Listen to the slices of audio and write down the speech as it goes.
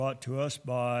Brought to us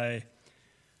by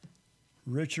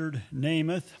Richard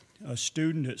Namath, a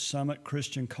student at Summit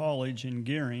Christian College in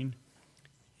Gearing,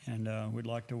 and we'd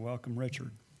like to welcome Richard.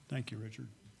 Thank you, Richard.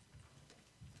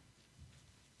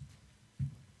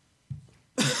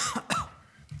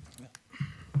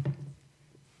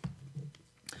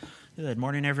 Good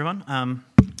morning, everyone.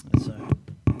 As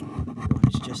everyone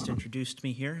has just introduced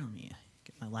me here, let me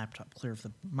get my laptop clear of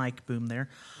the mic boom there.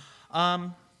 My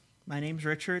name's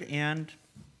Richard, and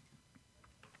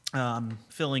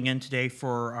filling in today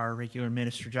for our regular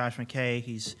minister, Josh McKay.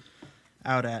 He's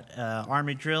out at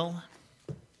Army Drill.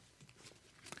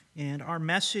 And our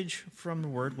message from the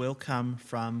Word will come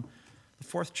from the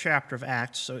 4th chapter of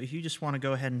Acts. So if you just want to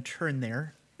go ahead and turn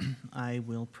there, I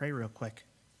will pray real quick.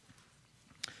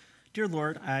 Dear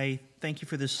Lord, I thank you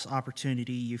for this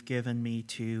opportunity you've given me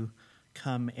to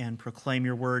come and proclaim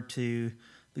your word to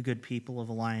the good people of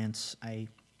Alliance. I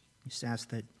just ask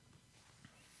that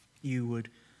you would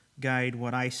guide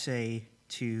what I say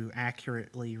to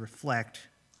accurately reflect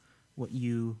what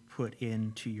you put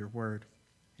into your word.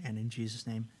 And in Jesus'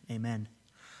 name, amen.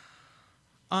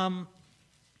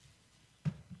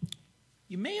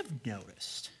 You may have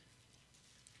noticed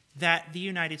that the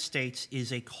United States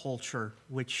is a culture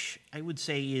which I would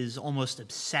say is almost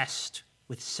obsessed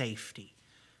with safety.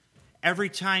 Every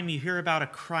time you hear about a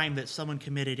crime that someone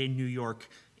committed in New York,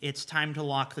 it's time to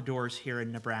lock the doors here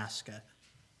in Nebraska.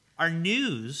 Our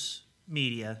news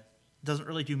media doesn't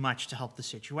really do much to help the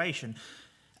situation.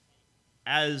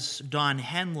 As Don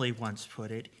Henley once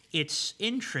put it, it's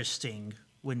interesting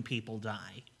when people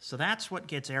die. So that's what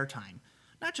gets airtime.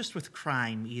 Not just with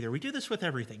crime either. We do this with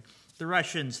everything. The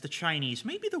Russians, the Chinese,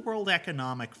 maybe the World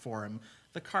Economic Forum,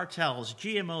 the cartels,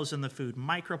 GMOs in the food,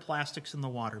 microplastics in the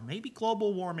water, maybe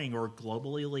global warming or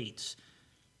global elites.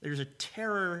 There's a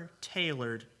terror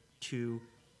tailored to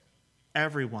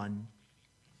everyone.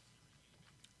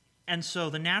 And so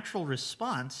the natural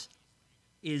response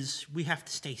is we have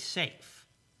to stay safe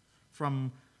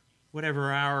from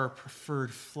whatever our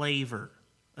preferred flavor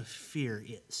of fear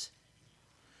is.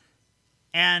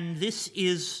 And this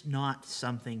is not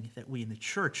something that we in the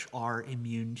church are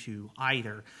immune to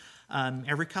either.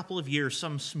 Every couple of years,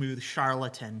 some smooth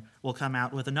charlatan will come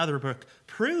out with another book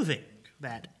proving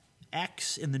that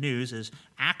X in the news is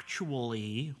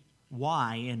actually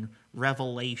Y in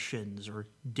Revelations or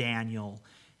Daniel.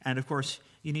 And of course,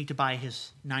 you need to buy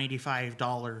his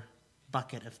 $95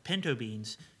 bucket of pinto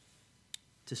beans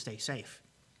to stay safe.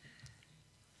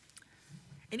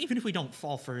 And even if we don't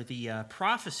fall for the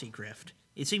prophecy grift,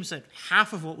 it seems that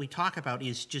half of what we talk about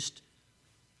is just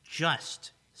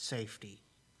safety.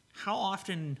 How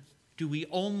often do we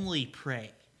only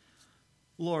pray,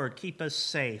 Lord, keep us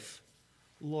safe.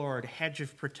 Lord, hedge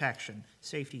of protection.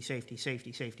 Safety, safety,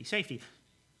 safety, safety, safety.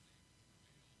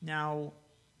 Now,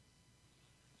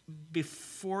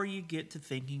 before you get to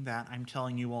thinking that I'm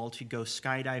telling you all to go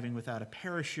skydiving without a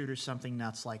parachute or something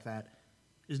nuts like that,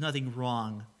 there's nothing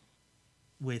wrong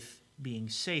with being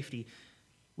safe.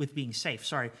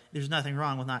 There's nothing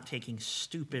wrong with not taking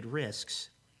stupid risks.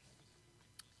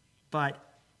 But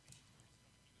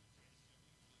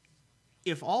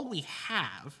if all we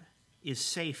have is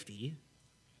safety,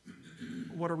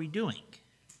 what are we doing?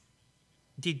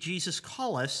 Did Jesus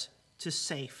call us to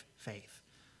safe faith?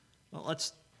 Well,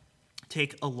 let's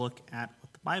take a look at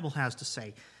what the Bible has to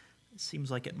say. It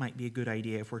seems like it might be a good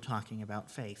idea if we're talking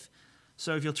about faith.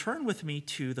 So if you'll turn with me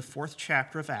to the 4th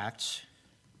chapter of Acts,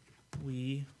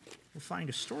 we will find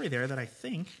a story there that I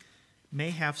think may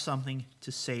have something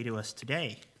to say to us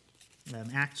today.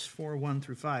 Acts 4, 1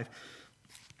 through 5.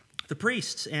 The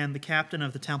priests and the captain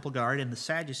of the temple guard and the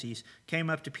Sadducees came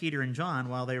up to Peter and John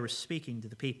while they were speaking to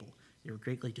the people. They were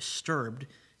greatly disturbed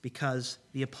because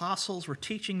the apostles were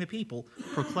teaching the people,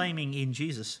 proclaiming in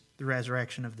Jesus the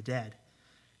resurrection of the dead.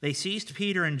 They seized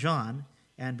Peter and John,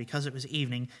 and because it was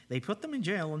evening, they put them in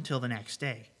jail until the next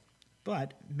day.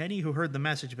 But many who heard the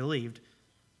message believed,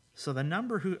 so the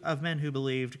number of men who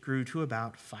believed grew to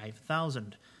about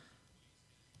 5,000.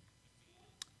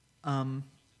 So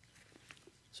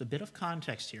a bit of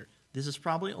context here. This is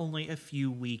probably only a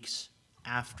few weeks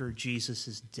after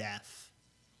Jesus' death.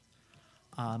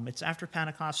 It's after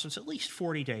Pentecost, so it's at least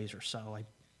 40 days or so,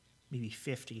 maybe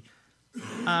 50.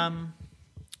 But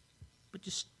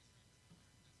just,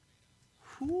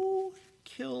 who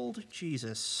killed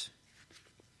Jesus?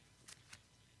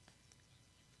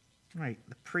 Right,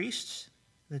 the priests,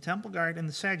 the temple guard, and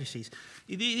the Sadducees.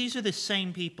 These are the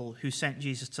same people who sent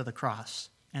Jesus to the cross,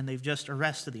 and they've just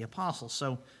arrested the apostles.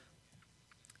 So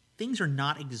things are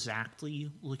not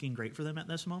exactly looking great for them at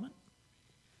this moment.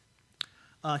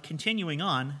 Continuing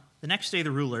on, The next day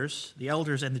the rulers, the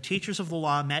elders, and the teachers of the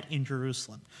law met in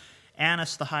Jerusalem.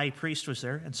 Annas the high priest was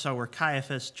there, and so were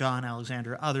Caiaphas, John,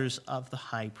 Alexander, others of the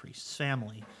high priest's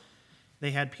family.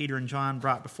 They had Peter and John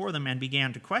brought before them and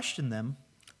began to question them,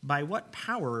 "By what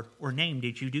power or name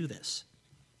did you do this?"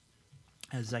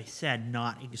 As I said,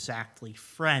 not exactly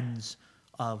friends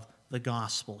of the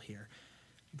gospel here.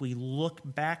 We look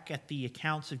back at the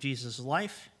accounts of Jesus'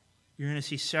 life, you're going to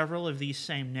see several of these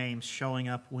same names showing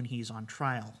up when he's on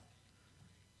trial.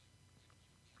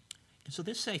 And so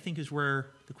this, I think, is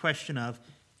where the question of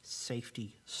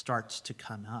safety starts to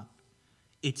come up.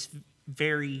 It's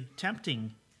very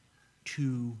tempting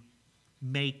to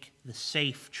make the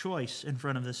safe choice in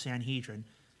front of the Sanhedrin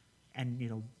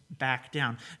and, back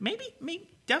down. Maybe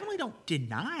definitely don't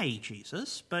deny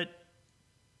Jesus, but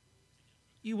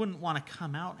you wouldn't want to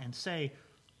come out and say,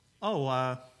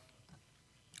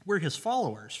 we're his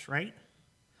followers, right?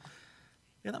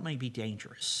 Yeah, that might be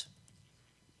dangerous.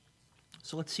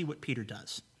 So let's see what Peter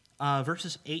does.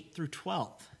 Verses 8 through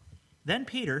 12. Then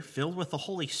Peter, filled with the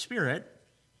Holy Spirit,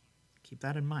 keep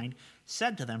that in mind,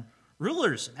 said to them,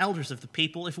 "Rulers and elders of the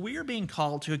people, if we are being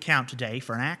called to account today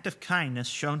for an act of kindness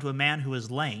shown to a man who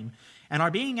is lame, and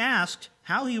are being asked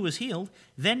how he was healed,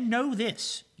 then know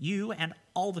this, you and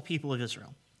all the people of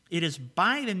Israel. It is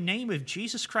by the name of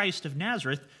Jesus Christ of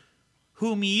Nazareth,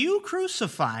 whom you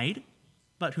crucified,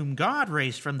 but whom God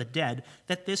raised from the dead,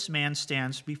 that this man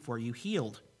stands before you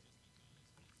healed.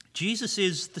 Jesus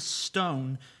is the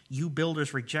stone you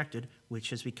builders rejected, which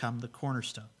has become the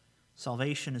cornerstone.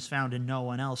 Salvation is found in no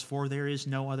one else, for there is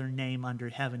no other name under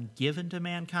heaven given to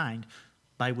mankind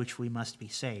by which we must be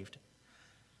saved."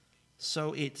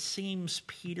 So it seems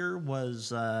Peter was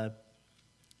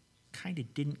kind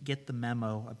of didn't get the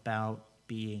memo about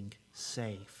being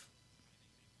safe.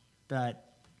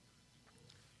 But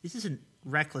this isn't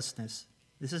recklessness.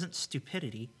 This isn't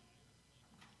stupidity.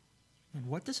 And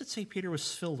what does it say Peter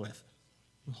was filled with?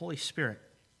 The Holy Spirit.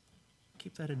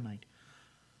 Keep that in mind.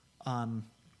 And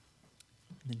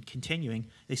then continuing,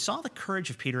 they saw the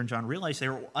courage of Peter and John, realized they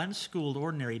were unschooled,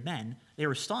 ordinary men. They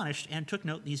were astonished and took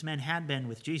note these men had been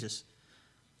with Jesus.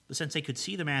 But since they could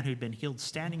see the man who had been healed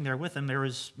standing there with them, there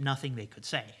was nothing they could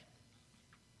say.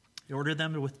 They ordered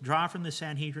them to withdraw from the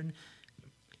Sanhedrin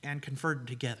and conferred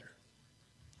together.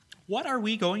 "What are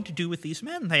we going to do with these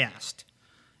men?" they asked.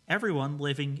 "Everyone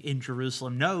living in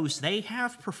Jerusalem knows they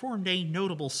have performed a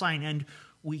notable sign, and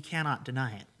we cannot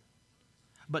deny it.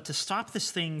 But to stop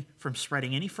this thing from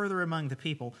spreading any further among the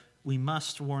people, we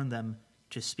must warn them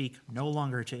to speak no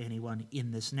longer to anyone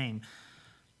in this name."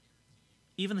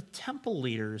 Even the temple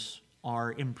leaders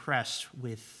are impressed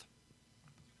with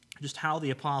just how the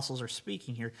apostles are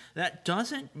speaking here. That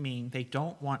doesn't mean they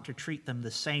don't want to treat them the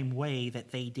same way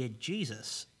that they did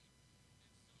Jesus.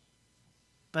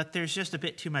 But there's just a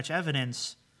bit too much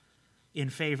evidence in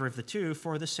favor of the two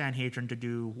for the Sanhedrin to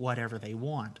do whatever they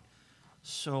want.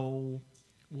 So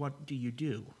what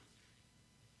do?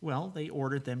 Well, they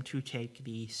ordered them to take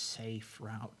the safe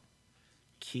route.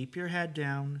 Keep your head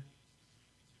down.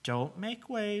 Don't make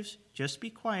waves. Just be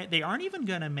quiet. They aren't even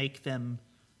going to make them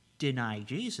deny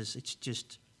Jesus. It's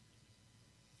just,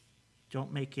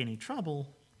 don't make any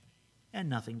trouble, and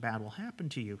nothing bad will happen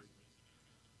to you.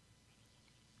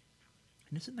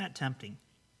 And isn't that tempting?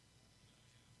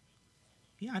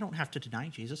 Yeah, I don't have to deny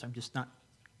Jesus. I'm just not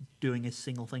doing a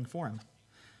single thing for him.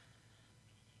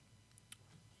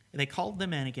 They called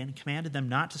them in again and commanded them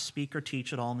not to speak or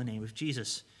teach at all in the name of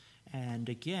Jesus. And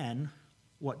again,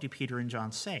 what do Peter and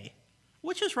John say?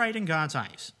 Which is right in God's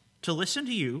eyes, to listen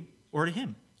to you or to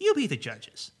him? You be the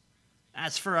judges.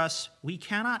 As for us, we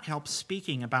cannot help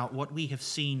speaking about what we have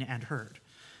seen and heard.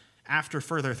 After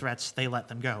further threats, they let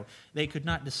them go. They could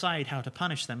not decide how to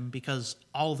punish them because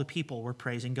all the people were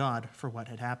praising God for what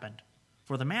had happened.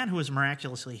 For the man who was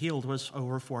miraculously healed was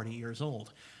over 40 years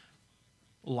old.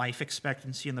 Life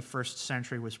expectancy in the first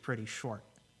century was pretty short.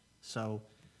 So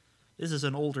this is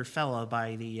an older fellow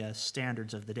by the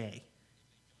standards of the day.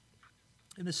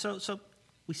 And so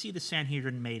we see the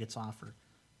Sanhedrin made its offer,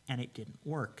 and it didn't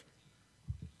work.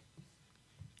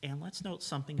 And let's note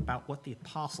something about what the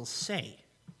apostles say,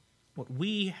 what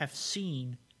we have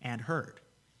seen and heard.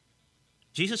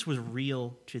 Jesus was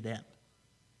real to them.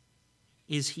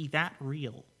 Is he that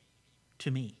real to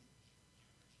me?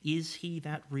 Is he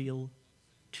that real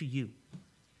to you?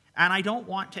 And I don't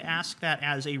want to ask that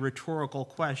as a rhetorical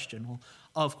question. Well,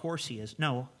 of course he is.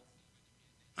 No.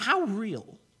 How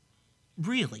real,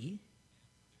 really,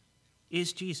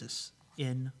 is Jesus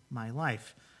in my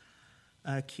life?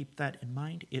 Keep that in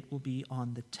mind. It will be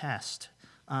on the test.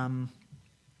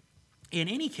 In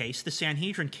any case, the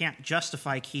Sanhedrin can't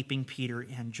justify keeping Peter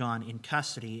and John in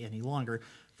custody any longer.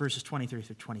 Verses 23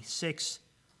 through 26.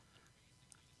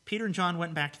 Peter and John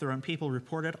went back to their own people,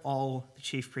 reported all the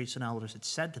chief priests and elders had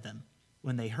said to them.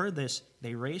 When they heard this,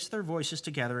 they raised their voices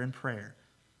together in prayer.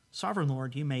 Sovereign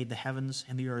Lord, you made the heavens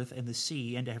and the earth and the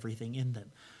sea and everything in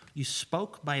them. You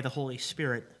spoke by the Holy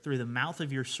Spirit through the mouth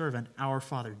of your servant, our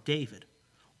father David.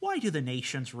 Why do the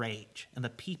nations rage and the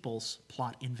peoples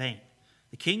plot in vain?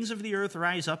 The kings of the earth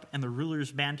rise up and the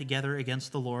rulers band together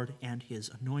against the Lord and his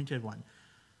anointed one.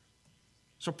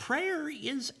 So prayer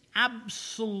is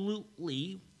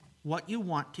absolutely what you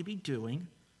want to be doing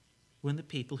when the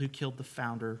people who killed the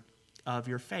founder of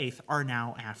your faith are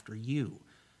now after you.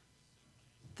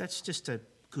 That's just a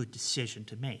good decision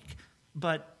to make.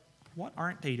 But what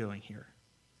aren't they doing here?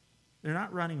 They're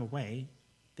not running away.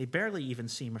 They barely even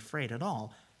seem afraid at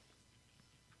all.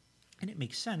 And it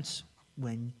makes sense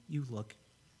when you look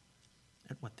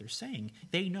at what they're saying.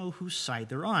 They know whose side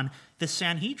they're on. The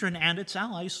Sanhedrin and its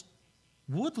allies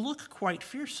would look quite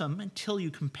fearsome until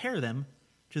you compare them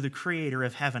to the creator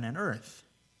of heaven and earth.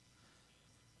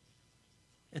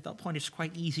 At that point, it's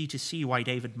quite easy to see why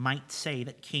David might say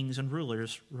that kings and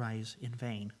rulers rise in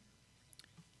vain.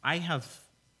 I have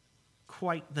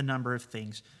quite the number of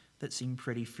things that seem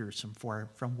pretty fearsome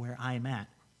from where I'm at.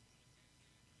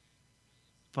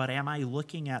 But am I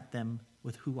looking at them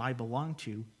with who I belong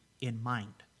to in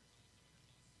mind?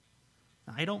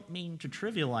 Now, I don't mean to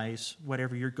trivialize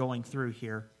whatever you're going through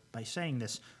here by saying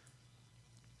this.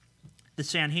 The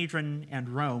Sanhedrin and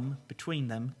Rome, between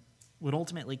them, would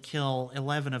ultimately kill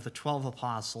 11 of the 12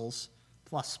 apostles,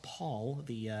 plus Paul,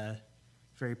 the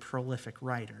very prolific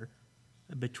writer,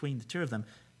 between the two of them.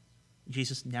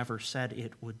 Jesus never said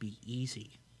it would be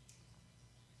easy.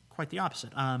 Quite the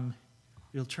opposite.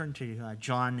 We'll turn to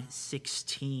John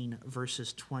 16,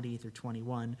 verses 20 through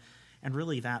 21, and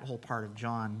really that whole part of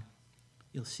John,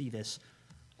 you'll see this.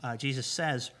 Jesus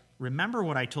says, "Remember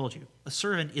what I told you. A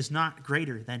servant is not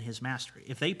greater than his master.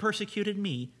 If they persecuted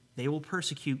me, they will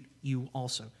persecute you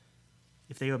also.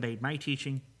 If they obeyed my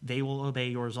teaching, they will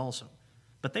obey yours also.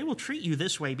 But they will treat you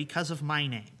this way because of my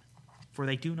name, for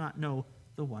they do not know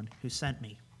the one who sent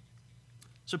me."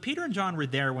 So Peter and John were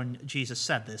there when Jesus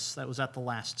said this. That was at the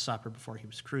Last Supper before he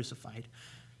was crucified.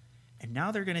 And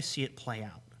now they're going to see it play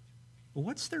out. Well,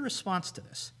 what's their response to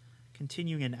this?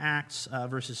 Continuing in Acts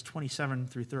verses 27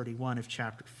 through 31 of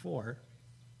chapter 4.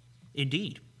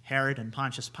 Indeed, Herod and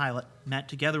Pontius Pilate met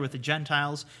together with the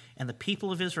Gentiles and the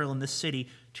people of Israel in this city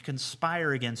to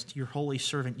conspire against your holy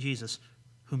servant Jesus,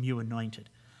 whom you anointed.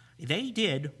 They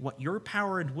did what your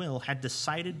power and will had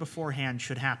decided beforehand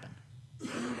should happen.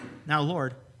 Now,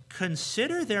 Lord,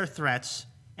 consider their threats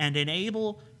and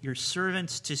enable your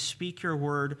servants to speak your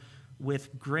word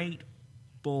with great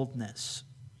boldness.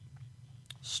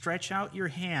 Stretch out your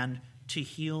hand to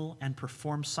heal and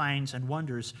perform signs and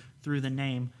wonders through the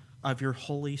name of your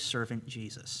holy servant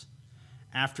Jesus.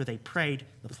 After they prayed,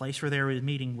 the place where they were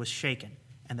meeting was shaken,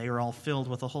 and they were all filled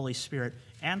with the Holy Spirit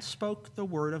and spoke the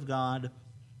word of God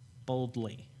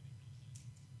boldly.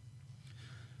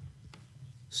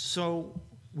 So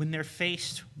when they're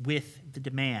faced with the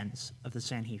demands of the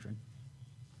Sanhedrin,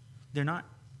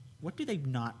 what do they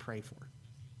not pray for?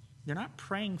 They're not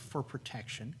praying for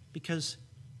protection because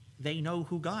they know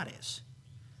who God is.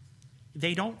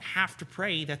 They don't have to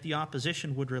pray that the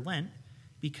opposition would relent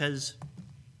because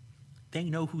they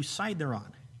know whose side they're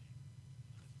on.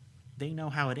 They know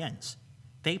how it ends.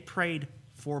 They prayed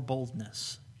for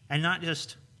boldness, and not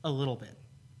just a little bit.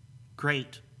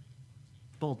 Great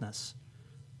boldness.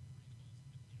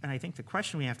 And I think the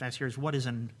question we have to ask here is, what is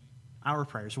in our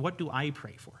prayers? What do I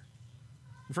pray for?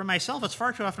 For myself, it's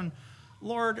far too often,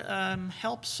 Lord,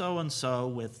 help so-and-so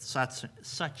with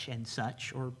such and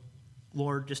such, or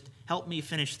Lord, just help me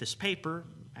finish this paper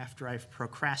after I've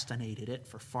procrastinated it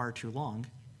for far too long.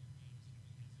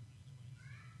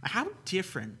 How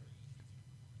different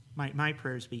might my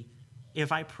prayers be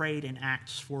if I prayed in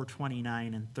Acts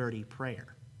 4:29 and 30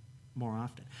 prayer more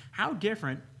often? How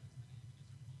different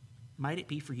might it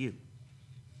be for you?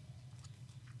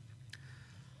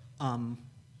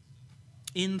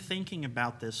 In thinking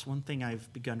about this, one thing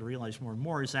I've begun to realize more and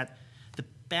more is that the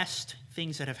best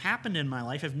things that have happened in my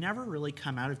life have never really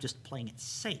come out of just playing it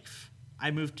safe.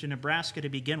 I moved to Nebraska to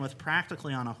begin with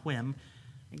practically on a whim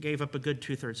and gave up a good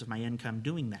 2/3 of my income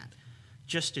doing that.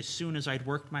 Just as soon as I'd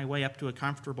worked my way up to a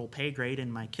comfortable pay grade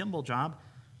in my Kimball job,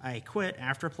 I quit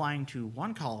after applying to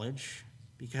one college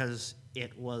because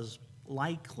it was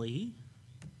likely,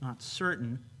 not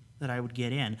certain, that I would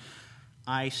get in.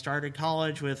 I started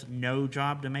college with no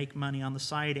job to make money on the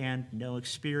side and no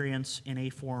experience in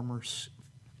a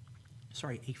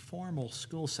a formal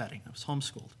school setting. I was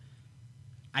homeschooled.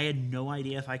 I had no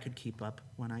idea if I could keep up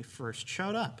when I first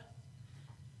showed up.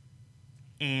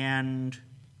 And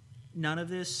none of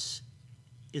this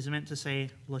is meant to say,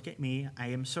 look at me, I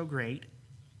am so great.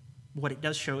 What it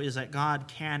does show is that God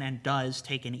can and does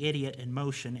take an idiot in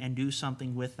motion and do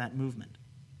something with that movement.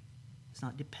 It's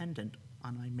not dependent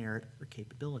on my merit or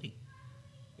capability.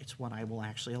 It's what I will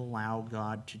actually allow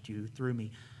God to do through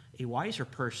me. A wiser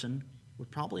person would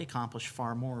probably accomplish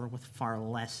far more with far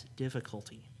less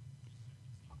difficulty.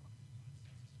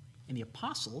 And the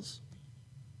apostles,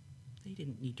 they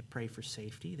didn't need to pray for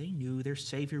safety. They knew their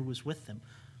Savior was with them.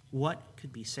 What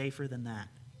could be safer than that?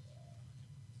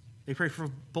 They prayed for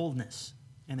boldness,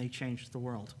 and they changed the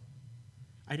world.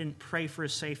 I didn't pray for a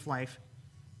safe life,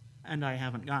 and I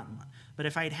haven't gotten one. But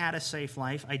if I'd had a safe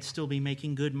life, I'd still be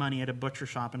making good money at a butcher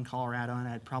shop in Colorado, and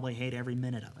I'd probably hate every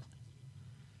minute of it.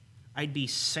 I'd be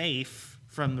safe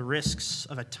from the risks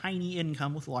of a tiny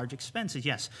income with large expenses.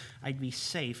 Yes, I'd be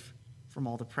safe from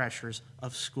all the pressures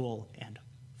of school and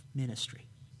ministry.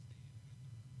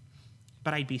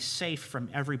 But I'd be safe from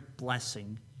every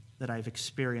blessing that I've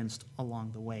experienced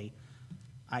along the way.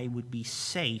 I would be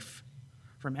safe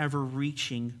from ever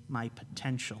reaching my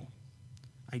potential.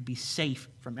 I'd be safe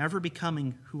from ever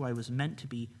becoming who I was meant to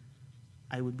be.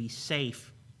 I would be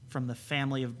safe from the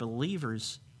family of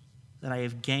believers that I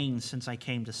have gained since I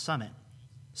came to Summit.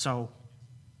 So,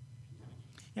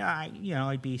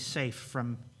 I'd be safe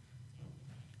from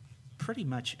pretty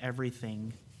much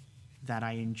everything that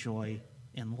I enjoy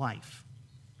in life.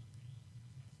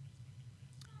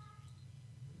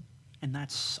 And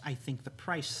that's, I think, the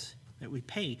price that we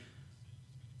pay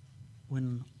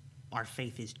when our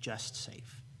faith is just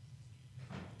safe.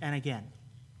 And again,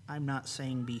 I'm not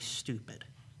saying be stupid,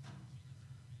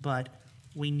 but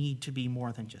we need to be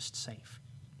more than just safe.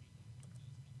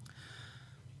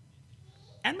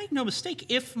 And make no mistake,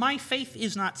 if my faith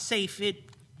is not safe,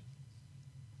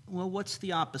 what's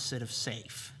the opposite of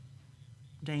safe?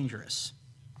 Dangerous.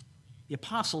 The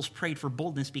apostles prayed for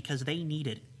boldness because they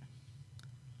needed it.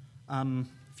 A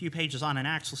few pages on in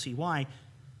Acts, we'll see why.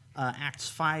 Acts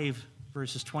 5,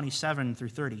 verses 27 through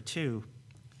 32.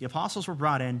 The apostles were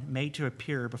brought in, made to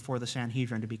appear before the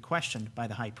Sanhedrin to be questioned by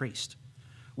the high priest.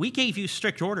 "We gave you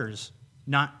strict orders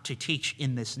not to teach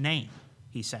in this name,"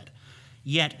 he said.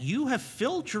 "Yet you have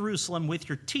filled Jerusalem with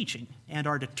your teaching and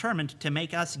are determined to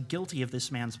make us guilty of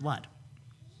this man's blood."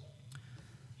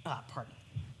 Pardon.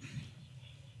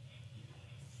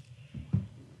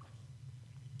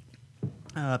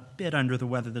 A bit under the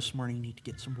weather this morning. Need to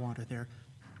get some water there.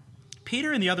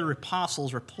 Peter and the other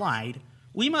apostles replied,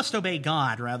 "We must obey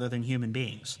God rather than human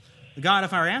beings. The God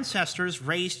of our ancestors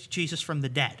raised Jesus from the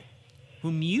dead,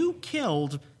 whom you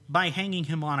killed by hanging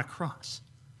him on a cross.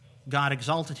 God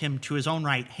exalted him to his own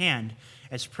right hand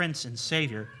as Prince and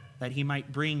Savior, that he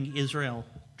might bring Israel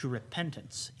to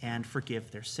repentance and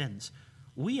forgive their sins.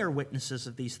 We are witnesses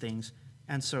of these things,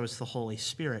 and so is the Holy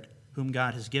Spirit, whom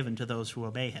God has given to those who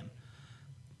obey him."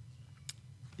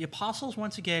 The apostles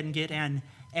once again get an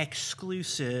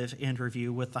exclusive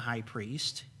interview with the high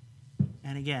priest.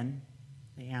 And again,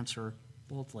 they answer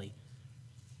boldly.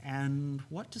 And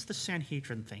what does the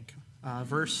Sanhedrin think?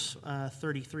 Verse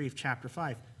 33 of chapter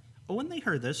 5. When they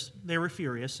heard this, they were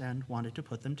furious and wanted to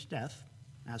put them to death,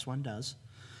 as one does.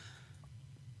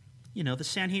 The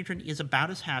Sanhedrin is about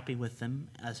as happy with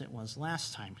them as it was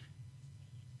last time.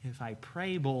 If I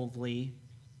pray boldly,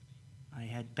 I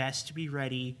had best be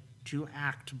ready to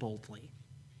act boldly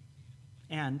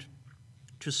and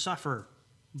to suffer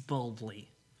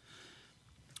boldly.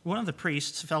 One of the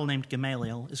priests, a fellow named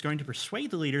Gamaliel, is going to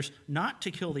persuade the leaders not to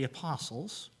kill the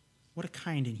apostles. What a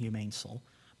kind and humane soul.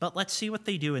 But let's see what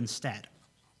they do instead.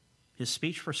 His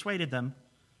speech persuaded them.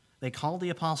 They called the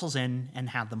apostles in and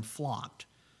had them flogged.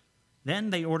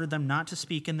 Then they ordered them not to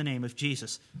speak in the name of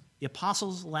Jesus. The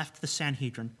apostles left the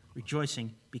Sanhedrin,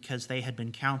 rejoicing because they had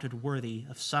been counted worthy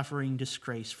of suffering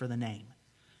disgrace for the name.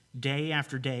 Day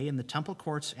after day in the temple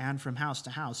courts and from house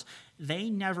to house, they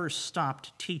never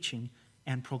stopped teaching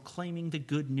and proclaiming the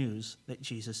good news that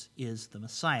Jesus is the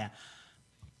Messiah.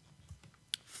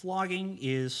 Flogging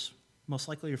is most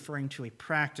likely referring to a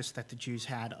practice that the Jews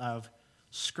had of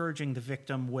scourging the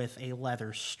victim with a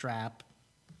leather strap,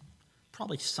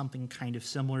 probably something kind of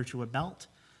similar to a belt.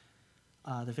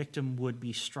 The victim would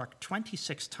be struck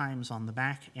 26 times on the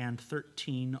back and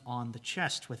 13 on the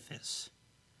chest with this.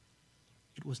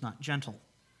 It was not gentle.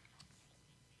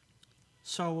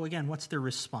 So again, what's their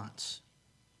response?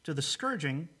 To the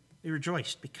scourging, they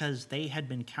rejoiced because they had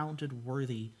been counted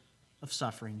worthy of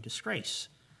suffering disgrace.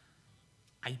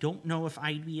 I don't know if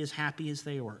I'd be as happy as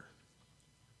they were.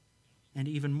 And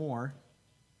even more,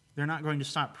 they're not going to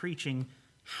stop preaching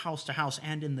house to house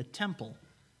and in the temple.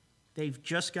 They've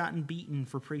just gotten beaten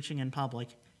for preaching in public,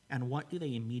 and what do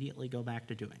they immediately go back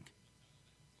to doing?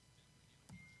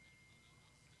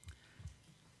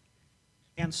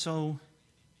 And so,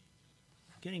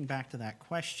 getting back to that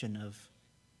question of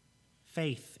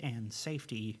faith and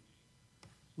safety,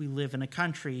 we live in a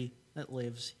country that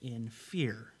lives in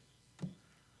fear.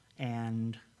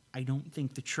 And I don't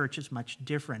think the church is much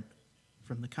different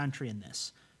from the country in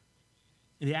this.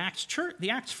 The Acts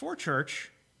 4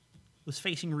 church was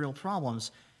facing real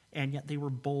problems, and yet they were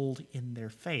bold in their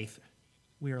faith.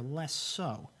 We are less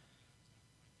so.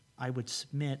 I would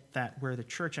submit that where the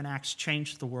church in Acts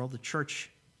changed the world, the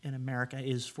church in America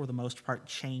is, for the most part,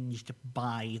 changed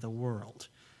by the world.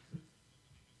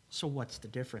 So what's the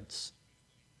difference?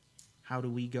 How do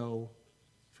we go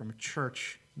from a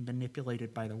church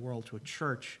manipulated by the world to a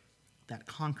church that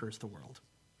conquers the world?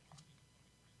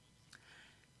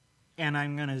 And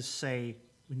I'm going to say,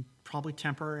 we probably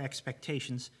temper our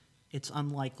expectations. It's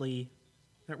unlikely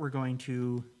that we're going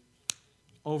to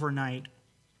overnight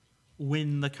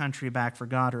win the country back for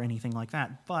God or anything like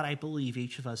that. But I believe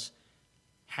each of us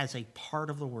has a part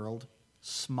of the world,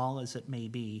 small as it may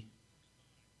be,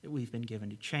 that we've been given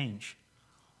to change.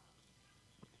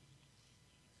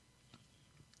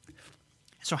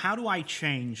 So how do I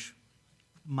change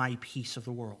my piece of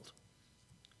the world?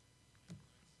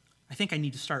 I think I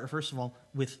need to start, first of all,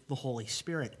 with the Holy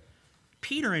Spirit.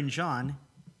 Peter and John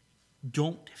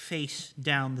don't face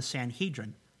down the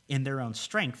Sanhedrin in their own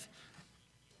strength.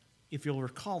 If you'll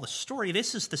recall the story,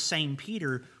 this is the same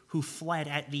Peter who fled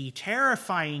at the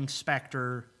terrifying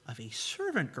specter of a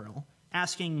servant girl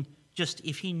asking just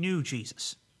if he knew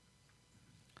Jesus.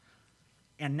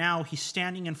 And now he's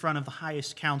standing in front of the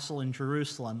highest council in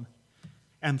Jerusalem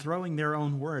and throwing their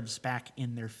own words back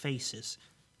in their faces.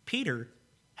 Peter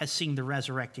has seen the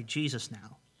resurrected Jesus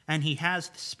now, and he has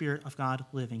the Spirit of God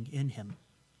living in him.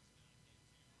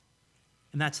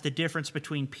 And that's the difference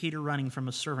between Peter running from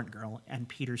a servant girl and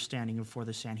Peter standing before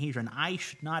the Sanhedrin. I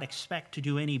should not expect to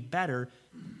do any better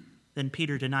than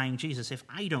Peter denying Jesus if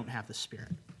I don't have the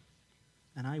Spirit.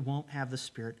 And I won't have the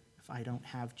Spirit if I don't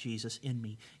have Jesus in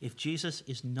me. If Jesus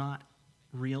is not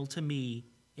real to me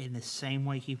in the same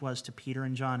way he was to Peter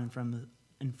and John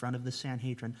in front of the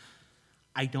Sanhedrin,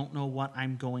 I don't know what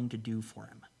I'm going to do for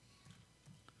him.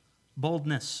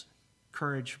 Boldness,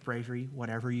 courage, bravery,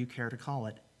 whatever you care to call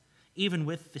it. Even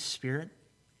with the Spirit,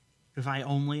 if I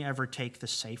only ever take the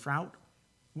safe route,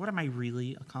 what am I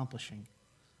really accomplishing?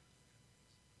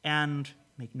 And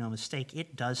make no mistake,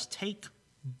 it does take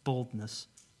boldness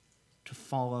to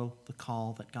follow the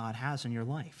call that God has in your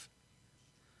life.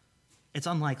 It's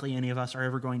unlikely any of us are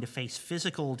ever going to face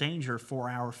physical danger for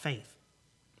our faith,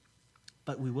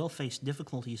 but we will face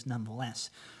difficulties nonetheless.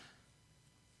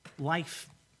 Life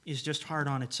is just hard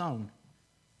on its own,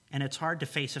 and it's hard to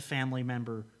face a family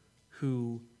member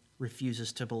who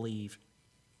refuses to believe,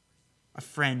 a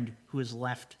friend who has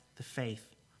left the faith,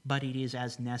 but it is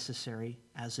as necessary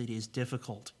as it is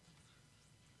difficult.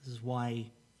 This is why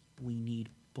we need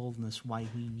boldness, why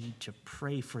we need to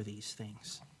pray for these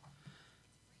things.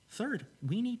 Third,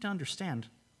 we need to understand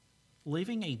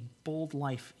living a bold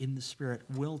life in the Spirit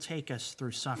will take us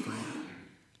through suffering.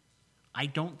 I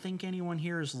don't think anyone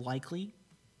here is likely.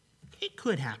 It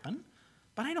could happen,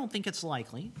 but I don't think it's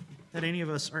likely that any of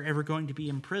us are ever going to be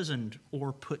imprisoned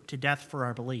or put to death for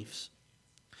our beliefs.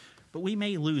 But we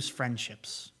may lose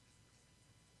friendships.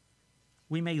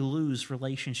 We may lose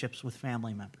relationships with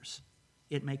family members.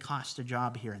 It may cost a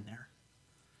job here and there.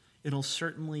 It'll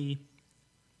certainly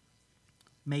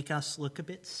make us look a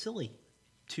bit silly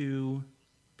to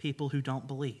people who don't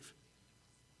believe.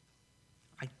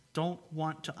 I don't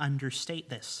want to understate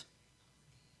this.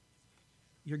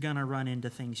 You're going to run into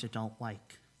things you don't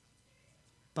like.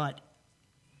 But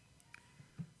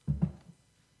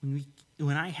when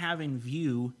I have in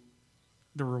view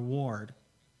the reward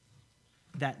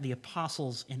that the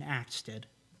apostles in Acts did,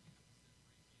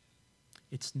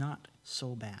 it's not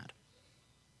so bad.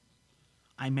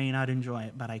 I may not enjoy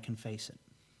it, but I can face it.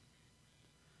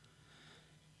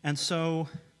 And so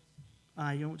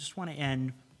I just want to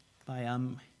end by,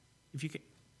 if you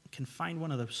can find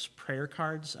one of those prayer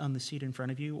cards on the seat in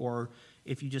front of you, or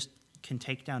if you just can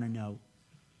take down a note.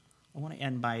 I want to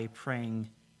end by praying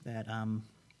that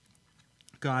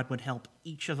God would help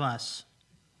each of us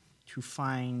to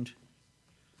find,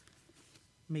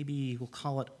 maybe we'll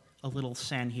call it a little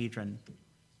Sanhedrin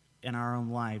in our own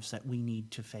lives that we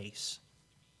need to face.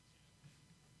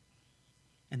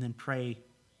 And then pray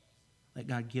that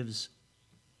God gives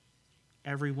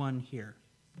everyone here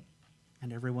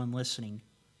and everyone listening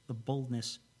the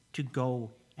boldness to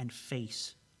go and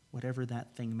face whatever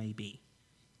that thing may be.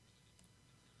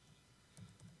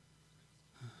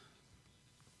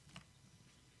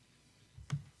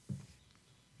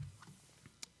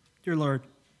 Dear Lord,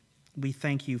 we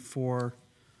thank you for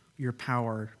your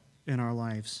power in our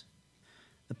lives,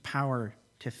 the power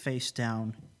to face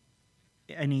down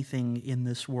anything in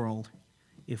this world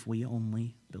if we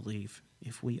only believe,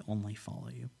 if we only follow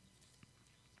you.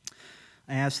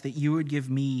 I ask that you would give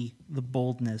me the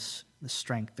boldness, the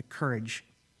strength, the courage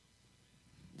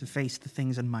to face the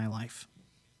things in my life.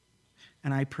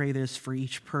 And I pray this for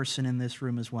each person in this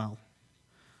room as well.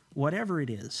 Whatever it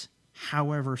is,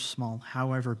 however small,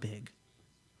 however big,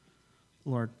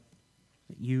 Lord,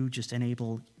 that you just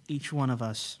enable each one of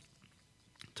us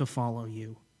to follow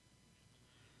you.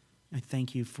 I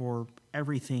thank you for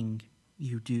everything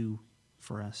you do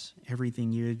for us,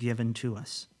 everything you have given to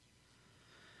us.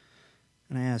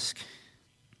 And I ask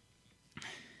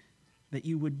that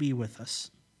you would be with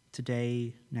us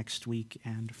today, next week,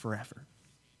 and forever.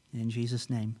 In Jesus'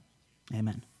 name,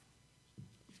 amen.